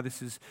tell you why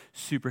this is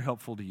super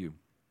helpful to you.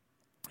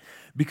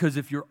 Because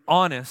if you're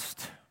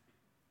honest,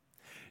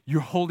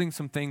 you're holding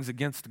some things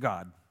against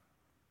God.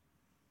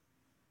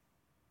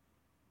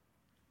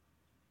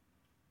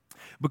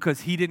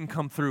 Because he didn't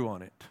come through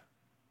on it.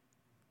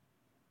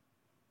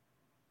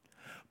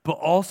 But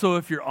also,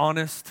 if you're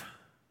honest,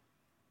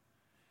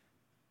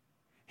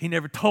 he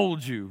never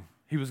told you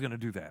he was going to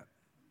do that.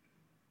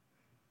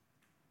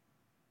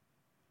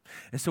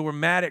 And so we're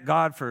mad at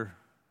God for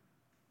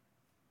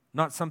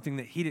not something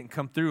that he didn't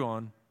come through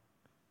on,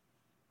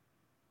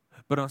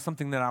 but on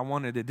something that I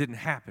wanted that didn't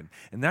happen.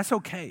 And that's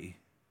okay.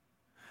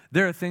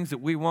 There are things that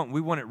we want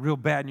it real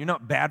bad, and you're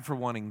not bad for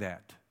wanting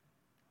that.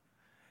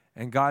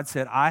 And God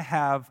said, I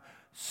have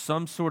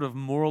some sort of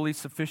morally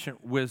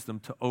sufficient wisdom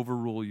to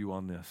overrule you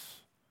on this.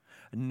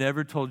 I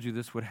never told you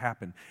this would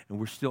happen, and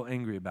we're still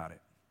angry about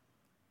it.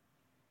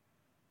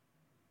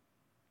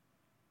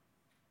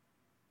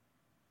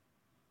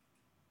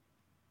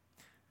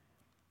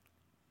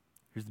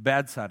 Here's the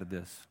bad side of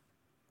this.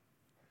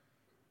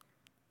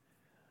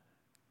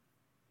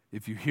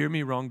 If you hear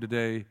me wrong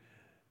today,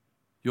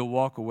 you'll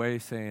walk away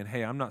saying,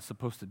 hey, I'm not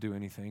supposed to do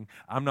anything.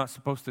 I'm not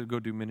supposed to go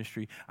do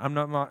ministry. I'm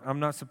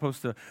not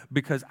supposed to,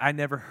 because I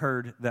never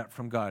heard that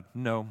from God.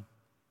 No.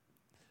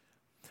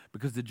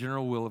 Because the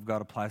general will of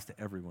God applies to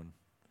everyone.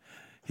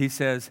 He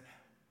says,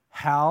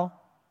 how?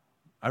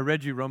 I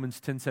read you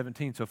Romans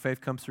 10:17. So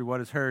faith comes through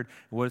what is heard,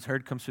 and what is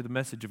heard comes through the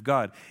message of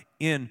God.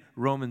 In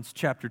Romans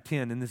chapter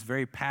 10, in this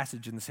very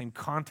passage, in the same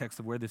context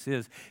of where this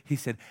is, he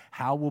said,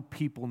 how will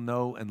people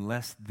know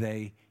unless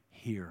they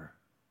hear?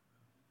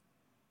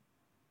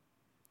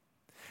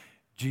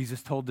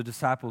 Jesus told the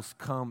disciples,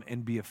 come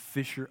and be a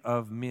fisher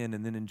of men.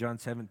 And then in John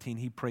 17,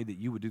 he prayed that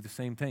you would do the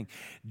same thing.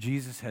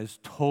 Jesus has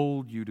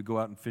told you to go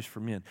out and fish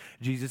for men.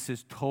 Jesus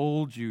has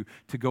told you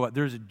to go out.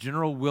 There's a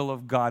general will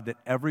of God that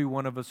every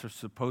one of us are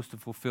supposed to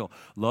fulfill.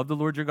 Love the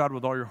Lord your God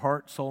with all your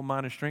heart, soul,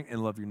 mind, and strength,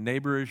 and love your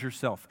neighbor as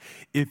yourself.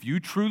 If you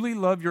truly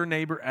love your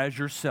neighbor as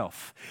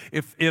yourself,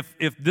 if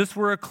this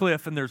were a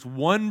cliff and there's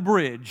one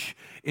bridge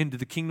into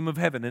the kingdom of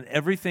heaven and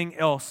everything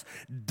else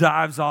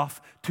dives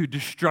off to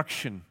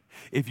destruction,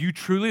 if you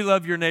truly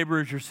love your neighbor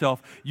as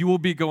yourself, you will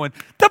be going,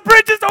 the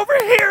bridge is over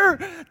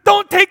here.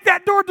 Don't take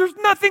that door. There's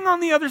nothing on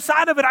the other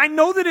side of it. I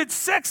know that it's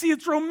sexy.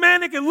 It's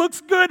romantic. It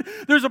looks good.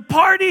 There's a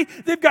party.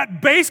 They've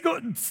got bass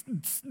going.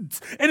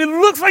 And it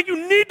looks like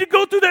you need to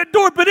go through that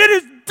door, but it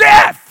is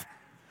death.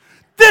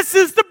 This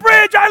is the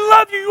bridge. I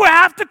love you. You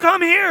have to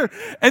come here.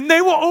 And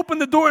they will open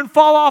the door and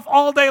fall off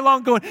all day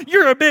long going,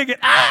 you're a bigot.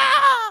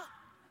 Ah!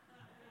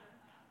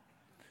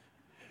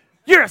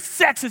 You're a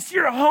sexist.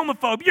 You're a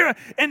homophobe.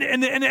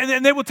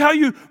 And they will tell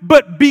you,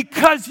 but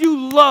because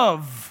you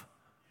love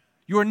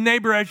your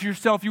neighbor as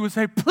yourself, you would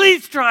say,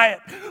 please try it.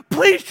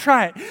 Please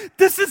try it.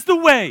 This is the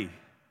way.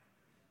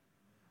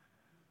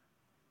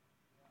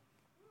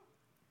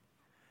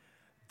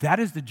 That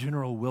is the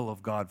general will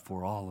of God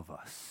for all of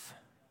us.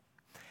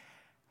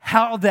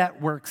 How that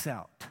works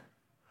out,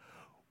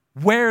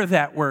 where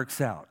that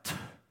works out,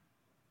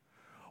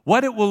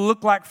 what it will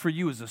look like for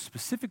you is a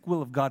specific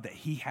will of God that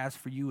he has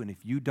for you. And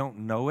if you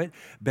don't know it,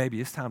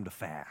 baby, it's time to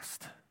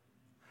fast.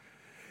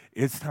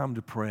 It's time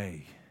to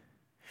pray.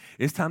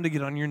 It's time to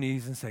get on your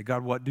knees and say,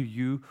 God, what do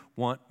you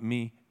want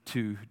me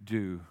to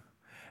do?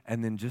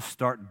 And then just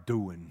start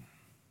doing.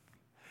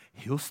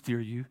 He'll steer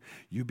you.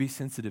 You be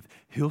sensitive.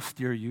 He'll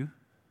steer you.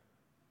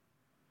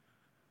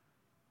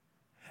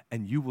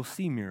 And you will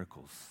see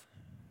miracles.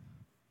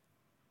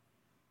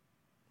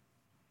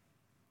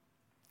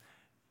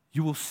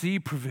 You will see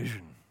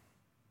provision.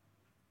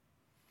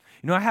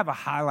 You know, I have a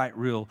highlight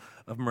reel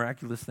of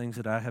miraculous things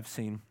that I have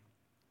seen.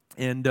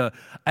 And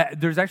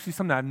there's actually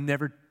something I've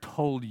never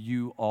told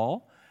you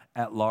all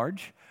at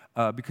large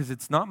because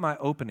it's not my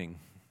opening.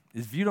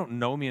 If you don't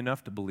know me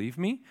enough to believe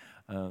me,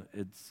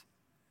 it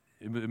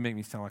would make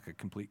me sound like a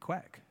complete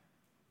quack.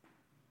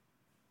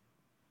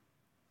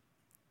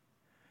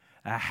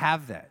 I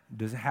have that. It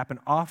doesn't happen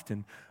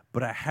often,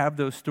 but I have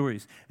those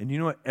stories. And you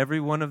know what every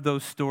one of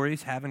those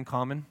stories have in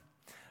common?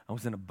 I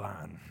was in a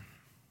bind.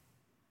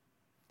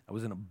 I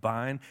was in a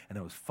bind, and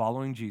I was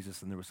following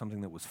Jesus, and there was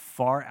something that was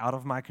far out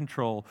of my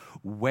control,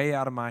 way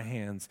out of my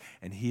hands,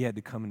 and he had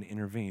to come and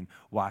intervene.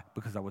 Why?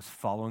 Because I was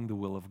following the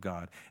will of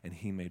God, and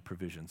he made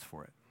provisions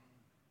for it.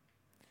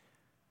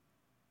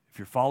 If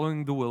you're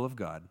following the will of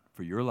God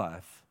for your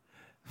life,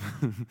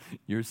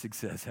 your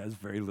success has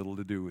very little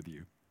to do with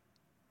you.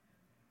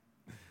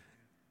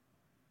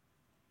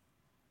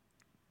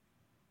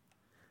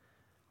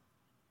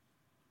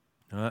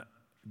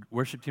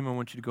 Worship team, I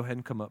want you to go ahead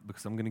and come up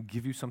because I'm going to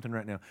give you something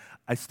right now.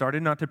 I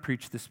started not to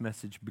preach this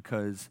message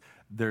because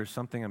there's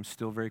something I'm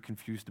still very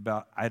confused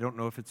about. I don't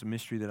know if it's a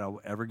mystery that I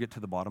will ever get to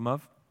the bottom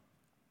of.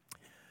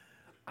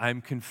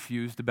 I'm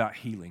confused about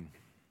healing.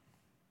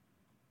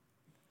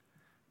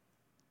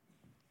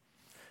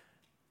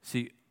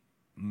 See,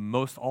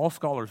 most all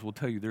scholars will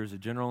tell you there's a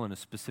general and a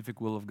specific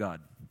will of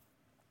God.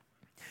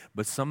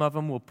 But some of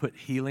them will put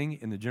healing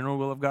in the general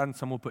will of God, and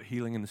some will put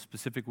healing in the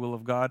specific will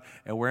of God.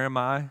 And where am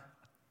I?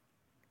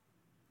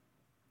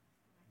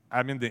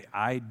 I'm in the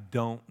I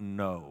don't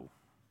know.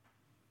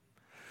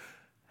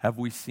 Have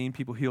we seen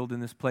people healed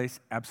in this place?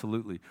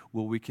 Absolutely.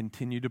 Will we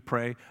continue to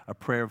pray a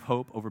prayer of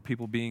hope over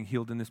people being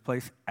healed in this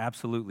place?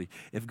 Absolutely.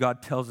 If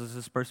God tells us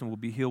this person will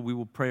be healed, we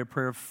will pray a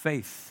prayer of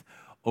faith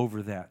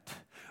over that.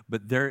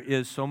 But there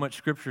is so much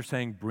scripture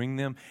saying, bring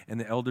them, and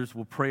the elders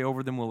will pray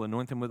over them, will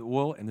anoint them with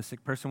oil, and the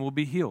sick person will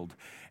be healed.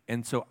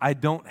 And so I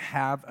don't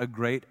have a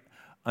great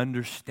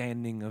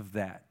understanding of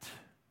that.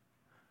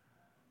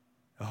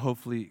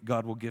 Hopefully,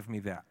 God will give me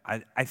that.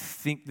 I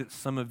think that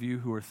some of you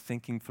who are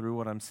thinking through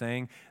what I'm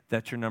saying,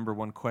 that's your number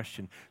one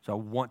question. So I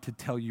want to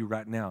tell you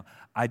right now,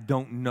 I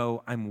don't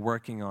know. I'm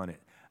working on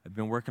it. I've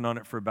been working on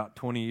it for about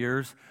 20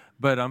 years,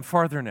 but I'm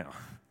farther now.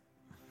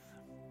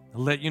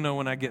 I'll let you know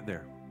when I get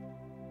there.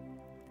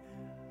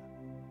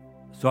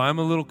 So I'm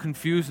a little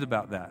confused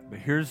about that, but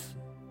here's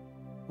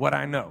what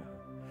I know.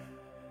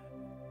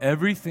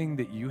 Everything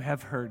that you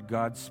have heard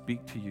God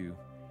speak to you,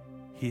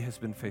 He has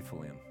been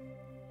faithful in.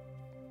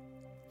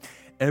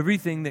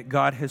 Everything that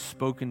God has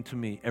spoken to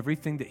me,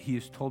 everything that He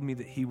has told me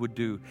that He would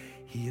do,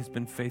 He has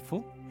been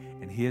faithful,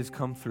 and He has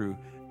come through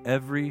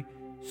every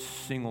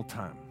single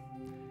time.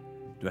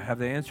 Do I have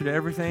the answer to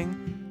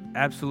everything?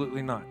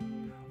 Absolutely not.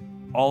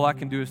 All I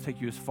can do is take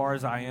you as far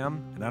as I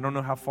am, and I don't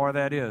know how far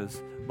that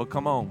is, but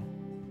come on.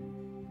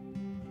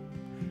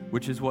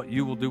 Which is what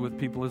you will do with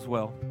people as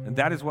well. And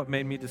that is what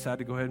made me decide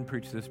to go ahead and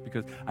preach this,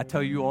 because I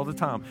tell you all the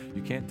time,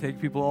 you can't take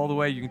people all the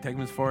way, you can take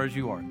them as far as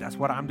you are. That's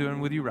what I'm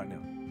doing with you right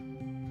now.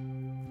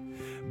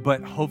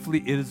 But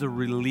hopefully it is a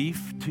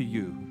relief to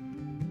you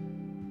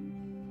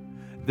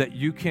that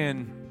you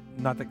can,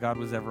 not that God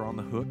was ever on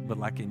the hook, but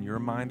like in your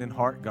mind and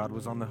heart, God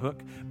was on the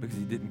hook because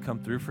He didn't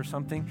come through for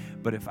something.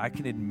 But if I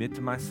can admit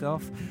to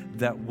myself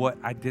that what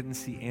I didn't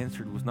see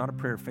answered was not a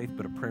prayer of faith,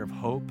 but a prayer of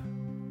hope,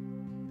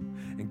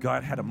 and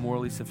God had a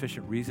morally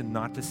sufficient reason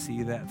not to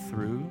see that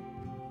through,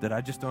 that I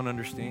just don't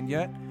understand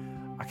yet,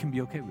 I can be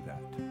okay with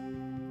that.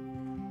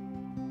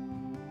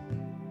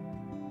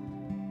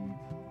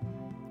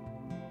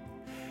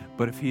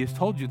 But if He has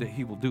told you that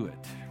He will do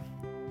it,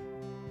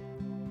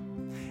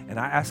 and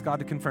I ask God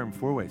to confirm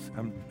 4 ways.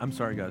 I'm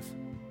sorry, guys.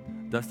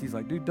 Dusty's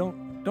like, dude,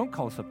 don't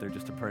call us up there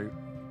just to play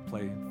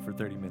for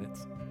 30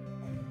 minutes.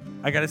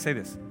 I got to say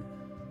this.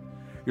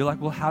 You're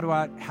like, well, how do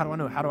I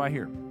know? How do I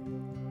hear?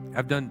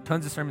 I've done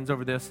tons of sermons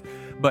over this,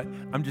 but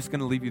I'm just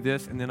going to leave you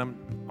this, and then I'm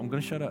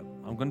going to shut up.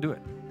 I'm going to do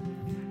it.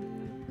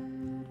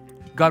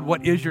 God,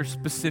 what is your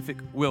specific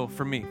will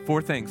for me?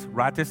 4 things.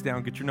 Write this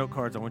down. Get your note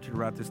cards. I want you to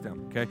write this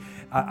down, okay?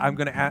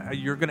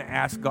 You're going to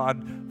ask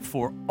God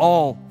for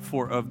all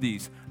 4 of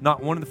these.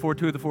 Not 1 of the 4,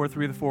 2 of the 4,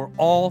 3 of the 4,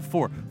 all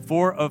 4.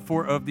 4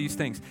 of these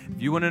things.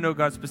 If you want to know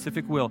God's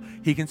specific will,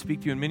 He can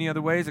speak to you in many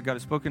other ways. That God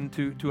has spoken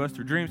to us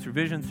through dreams, through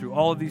visions, through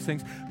all of these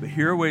things. But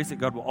here are ways that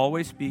God will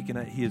always speak,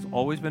 and He has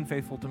always been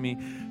faithful to me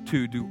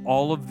to do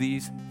all of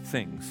these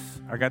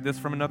things. I got this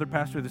from another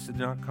pastor. This did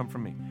not come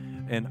from me.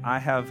 And I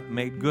have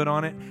made good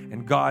on it,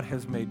 and God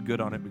has made good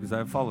on it because I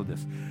have followed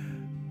this.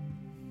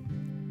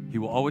 He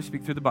will always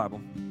speak through the Bible.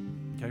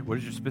 Okay, what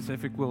is your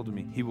specific will to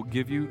me? He will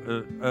give you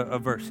a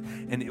verse,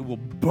 and it will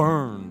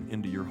burn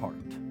into your heart.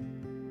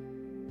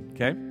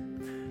 Okay?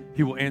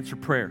 He will answer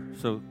prayer.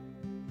 So,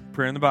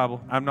 prayer in the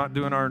Bible. I'm not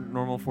doing our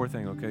normal 4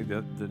 thing, okay?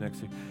 The next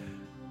thing.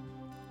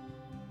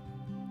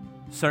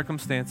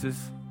 Circumstances.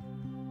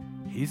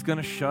 He's going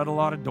to shut a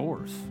lot of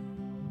doors.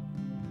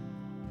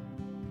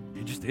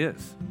 He just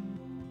is.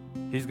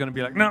 He's going to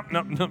be like, no,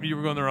 you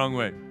were going the wrong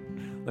way.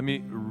 Let me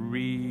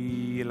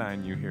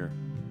realign you here.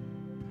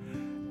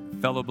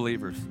 Fellow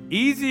believers.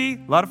 Easy.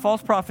 A lot of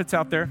false prophets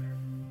out there.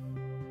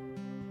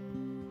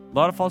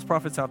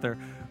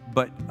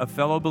 But a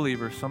fellow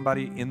believer,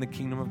 somebody in the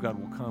kingdom of God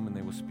will come and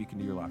they will speak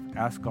into your life.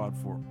 Ask God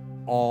for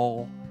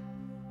all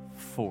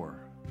 4.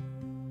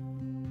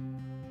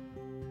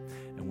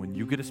 And when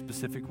you get a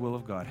specific will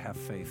of God, have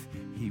faith.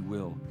 He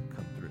will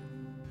come through.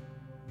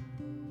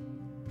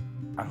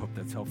 I hope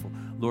that's helpful.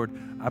 Lord,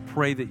 I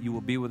pray that you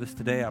will be with us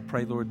today. I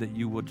pray, Lord, that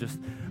you will just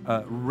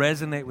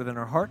resonate within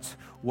our hearts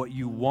what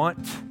you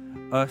want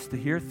us to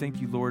hear. Thank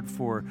you, Lord,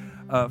 for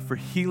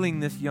healing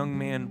this young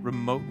man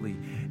remotely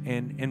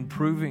and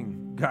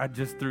proving, God,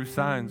 just through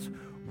signs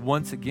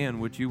once again,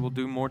 which you will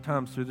do more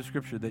times through the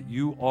scripture, that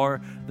you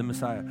are the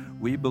Messiah.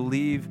 We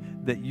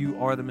believe that you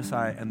are the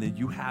Messiah and that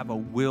you have a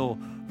will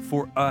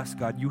for us,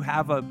 God. You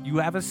have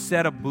a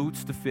set of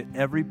boots to fit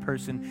every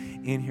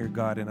person in here,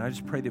 God. And I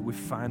just pray that we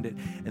find it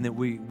and that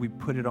we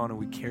put it on and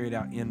we carry it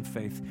out in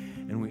faith.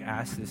 And we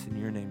ask this in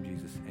your name,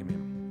 Jesus.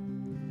 Amen.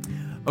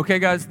 Okay,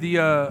 guys, the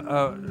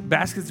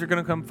baskets are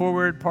going to come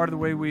forward. Part of the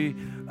way we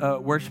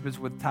worship is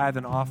with tithe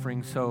and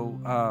offering,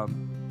 so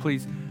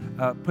please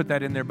put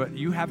that in there. But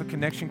you have a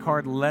connection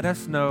card. Let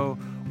us know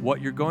what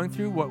you're going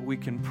through, what we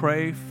can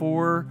pray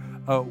for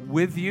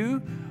with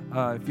you.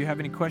 If you have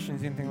any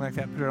questions, anything like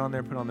that, put it on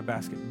there, put it on the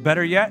basket.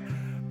 Better yet,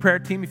 prayer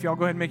team, if y'all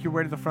go ahead and make your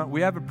way to the front.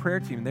 We have a prayer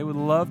team. They would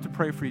love to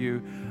pray for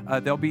you.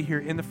 They'll be here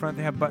in the front.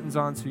 They have buttons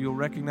on, so you'll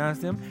recognize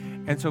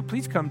them. And so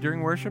please come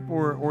during worship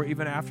or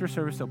even after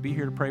service. They'll be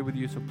here to pray with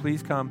you. So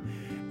please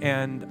come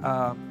and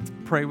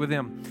pray with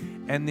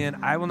them. And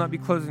then I will not be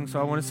closing, so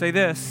I want to say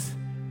this.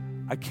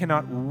 I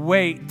cannot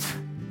wait.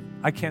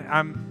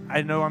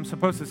 I know I'm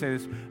supposed to say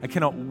this. I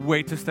cannot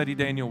wait to study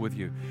Daniel with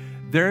you.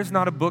 There is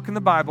not a book in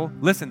the Bible.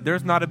 Listen,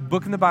 there's not a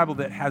book in the Bible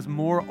that has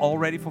more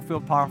already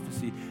fulfilled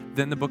prophecy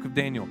than the book of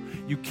Daniel.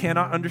 You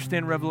cannot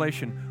understand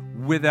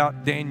Revelation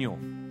without Daniel.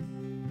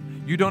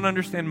 You don't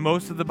understand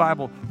most of the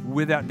Bible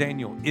without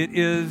Daniel. It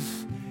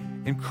is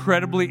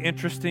incredibly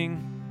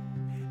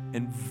interesting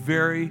and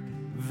very,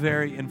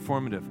 very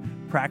informative,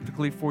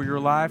 practically for your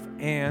life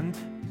and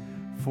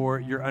for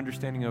your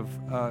understanding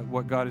of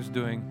what God is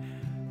doing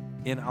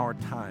in our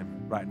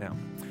time right now.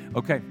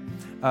 Okay,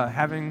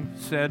 having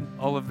said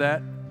all of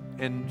that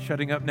and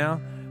shutting up now,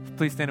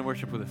 please stand and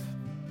worship with us.